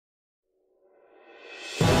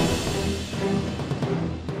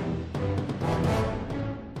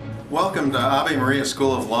Welcome to Ave Maria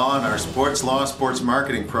School of Law and our Sports Law, Sports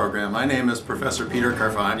Marketing program. My name is Professor Peter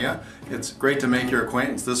Carvagna. It's great to make your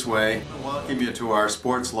acquaintance this way. I welcome you to our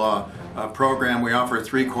Sports Law program. We offer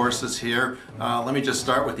 3 courses here. Let me just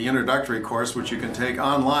start with the introductory course, which you can take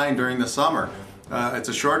online during the summer. It's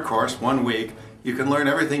a short course, 1 week. You can learn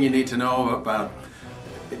everything you need to know about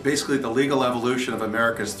basically the legal evolution of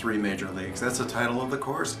America's 3 major leagues. That's the title of the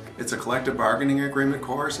course. It's a collective bargaining agreement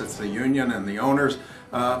course. It's the union and the owners,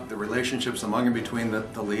 the relationships among and between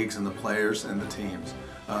the leagues and the players and the teams.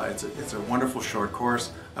 It's a wonderful short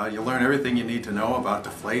course. You'll learn everything you need to know about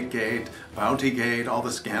Deflategate, Bountygate, all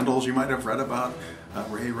the scandals you might have read about,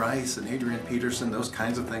 Ray Rice and Adrian Peterson, those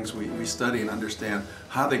kinds of things we study and understand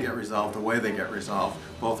how they get resolved, the way they get resolved,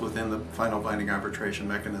 both within the final binding arbitration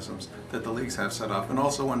mechanisms that the leagues have set up, and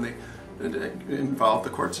also when they involve the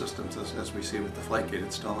court systems, as we see with Deflategate.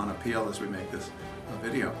 It's still on appeal as we make this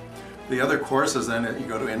video. The other courses then, you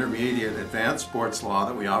go to intermediate advanced sports law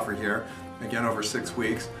that we offer here, again over 6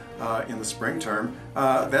 weeks in the spring term.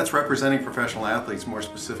 That's representing professional athletes more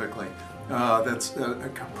specifically. That's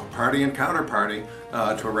a party and counterparty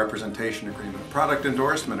to a representation agreement, a product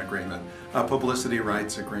endorsement agreement, a publicity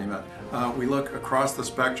rights agreement. We look across the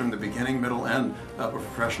spectrum, the beginning, middle, end of a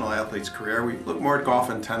professional athlete's career. We look more at golf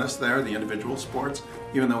and tennis there, the individual sports,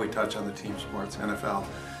 even though we touch on the team sports, NFL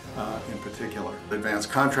in particular.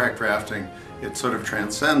 Advanced contract drafting, it sort of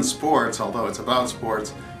transcends sports, although it's about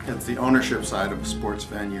sports. It's the ownership side of a sports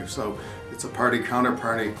venue. So it's a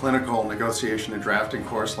party-counterparty clinical negotiation and drafting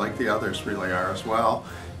course like the others really are as well.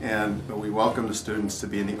 And we welcome the students to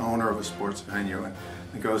be the owner of a sports venue and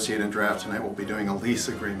negotiate and draft. Tonight we'll be doing a lease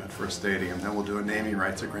agreement for a stadium, then we'll do a naming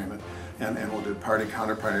rights agreement, and we'll do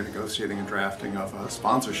party-counterparty negotiating and drafting of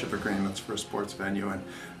sponsorship agreements for a sports venue and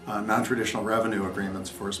non-traditional revenue agreements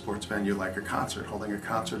for a sports venue like a concert, holding a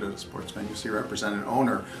concert at a sports venue. So you represent an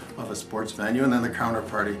owner of a sports venue, and then the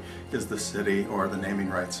counterparty is the city or the naming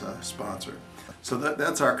rights sponsor. So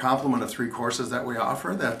that's our complement of 3 courses that we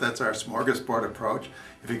offer. That's our smorgasbord approach.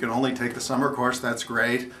 If you can only take the summer course, that's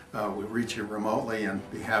great. We'll reach you remotely and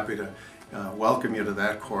be happy to welcome you to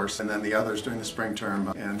that course, and then the others during the spring term.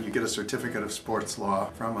 And you get a certificate of sports law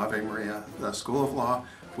from Ave Maria School of Law,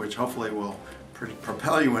 which hopefully will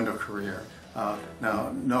propel you into a career.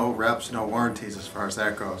 Now, no reps, no warranties as far as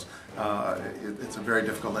that goes. It's a very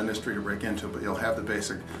difficult industry to break into, but you'll have the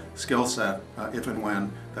basic skill set if and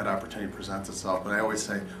when that opportunity presents itself. But I always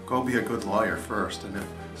say, go be a good lawyer first, and if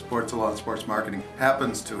sports law and sports marketing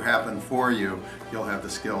happens to happen for you, you'll have the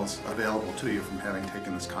skills available to you from having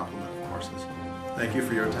taken this complement of courses. Thank you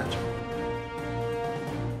for your attention.